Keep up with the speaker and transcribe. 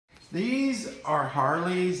These are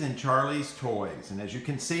Harley's and Charlie's toys, and as you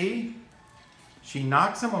can see, she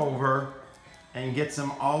knocks them over and gets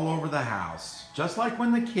them all over the house, just like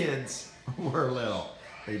when the kids were little.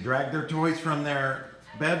 They drag their toys from their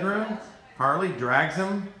bedroom. Harley drags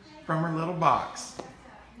them from her little box.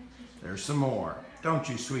 There's some more. Don't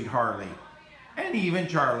you, sweet Harley? And even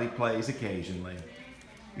Charlie plays occasionally.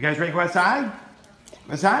 You guys ready to go outside?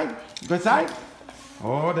 Go outside? Go outside?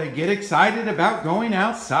 Oh, they get excited about going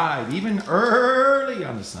outside, even early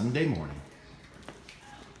on a Sunday morning.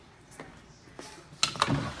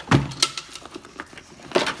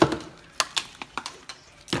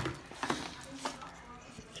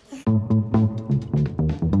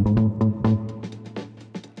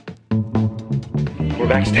 We're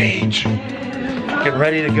backstage, getting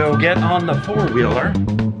ready to go get on the four-wheeler.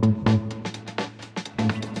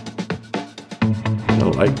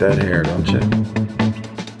 You like that hair, don't you?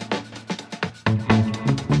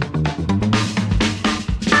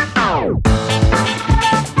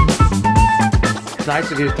 It's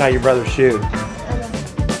nice of you to tie your brother's shoe.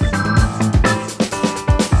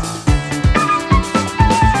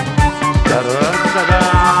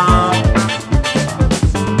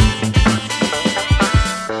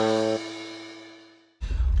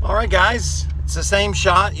 All right, guys, it's the same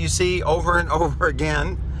shot you see over and over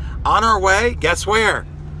again. On our way, guess where?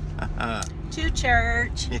 To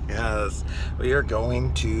church. Yes, we are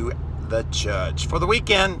going to the church for the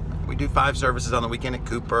weekend. We do 5 services on the weekend at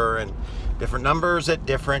Cooper and different numbers at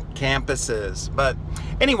different campuses. But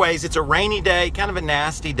anyways, it's a rainy day, kind of a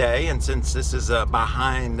nasty day. And since this is a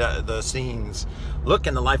behind the scenes look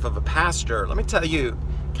in the life of a pastor, let me tell you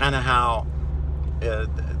kind of how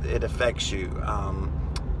it affects you.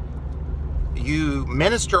 You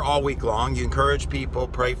minister all week long. You encourage people,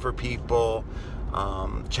 pray for people,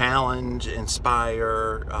 challenge,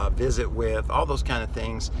 inspire, visit with, all those kind of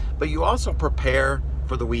things. But you also prepare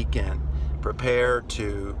for the weekend. Prepare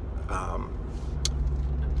to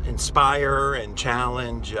inspire and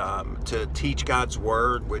challenge, to teach God's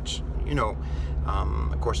Word, which, you know,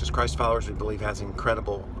 of course, as Christ followers, we believe has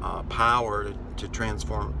incredible power to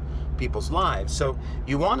transform people's lives. So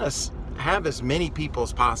you want to have as many people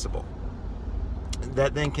as possible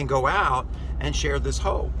that then can go out and share this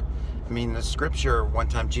hope. I mean, the scripture, one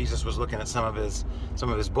time Jesus was looking at some of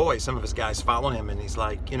his boys, some of his guys following him, and he's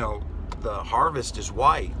like, you know, the harvest is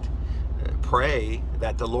white. Pray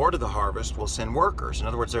that the Lord of the harvest will send workers. In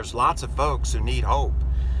other words, there's lots of folks who need hope,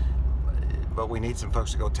 but we need some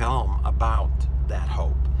folks to go tell them about that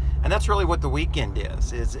hope. And that's really what the weekend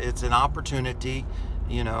is. It's an opportunity,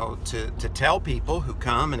 you know, to tell people who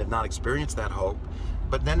come and have not experienced that hope.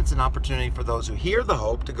 But then it's an opportunity for those who hear the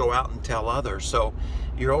hope to go out and tell others. So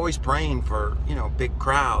you're always praying for, you know, big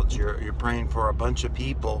crowds. You're praying for a bunch of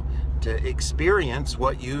people to experience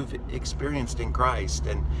what you've experienced in Christ.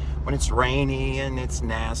 And when it's rainy and it's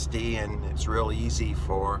nasty and it's real easy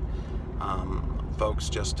for folks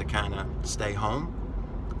just to kind of stay home,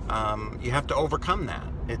 you have to overcome that.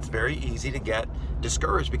 It's very easy to get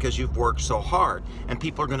discouraged because you've worked so hard, and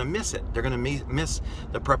people are going to miss it. They're going to miss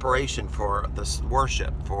the preparation for the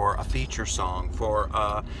worship, for a feature song, for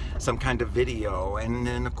some kind of video, and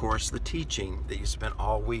then of course the teaching that you spent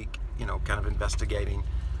all week, you know, kind of investigating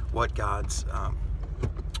what God's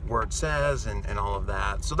Word says and all of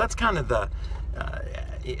that. So that's kind of the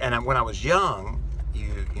and when I was young,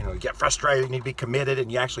 you know, you get frustrated, you need to be committed,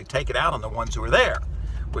 and you actually take it out on the ones who are there,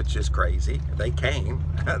 which is crazy. They came,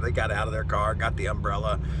 they got out of their car, got the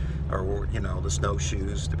umbrella, or, you know, the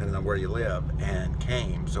snowshoes, depending on where you live, and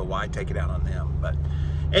came. So why take it out on them? But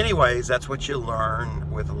anyways, that's what you learn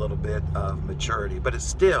with a little bit of maturity. But it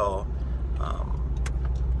still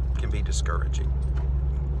can be discouraging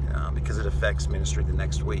because it affects ministry the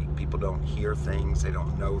next week. People don't hear things, they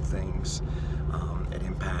don't know things. It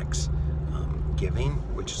impacts giving,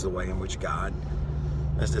 which is the way in which God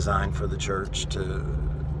has designed for the church to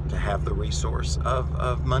have the resource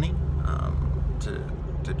of money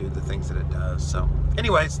to do the things that it does. So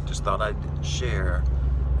anyways, just thought I'd share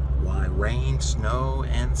why rain, snow,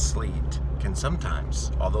 and sleet can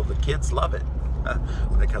sometimes, although the kids love it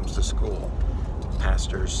when it comes to school,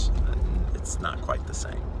 pastors, it's not quite the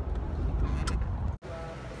same.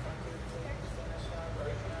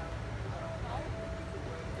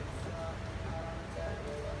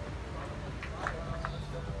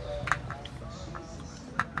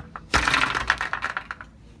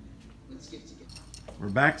 We're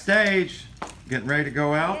backstage, getting ready to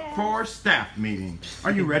go out for staff meeting.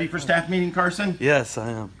 Are you ready for staff meeting, Carson? Yes, I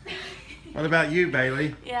am. What about you,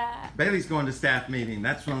 Bailey? Yeah. Bailey's going to staff meeting.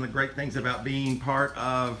 That's one of the great things about being part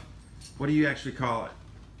of, what do you actually call it?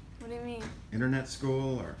 What do you mean? Internet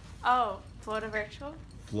school or? Oh, Florida Virtual?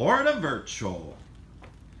 Florida Virtual.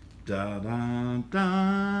 Da da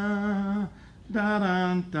da da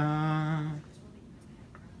da da.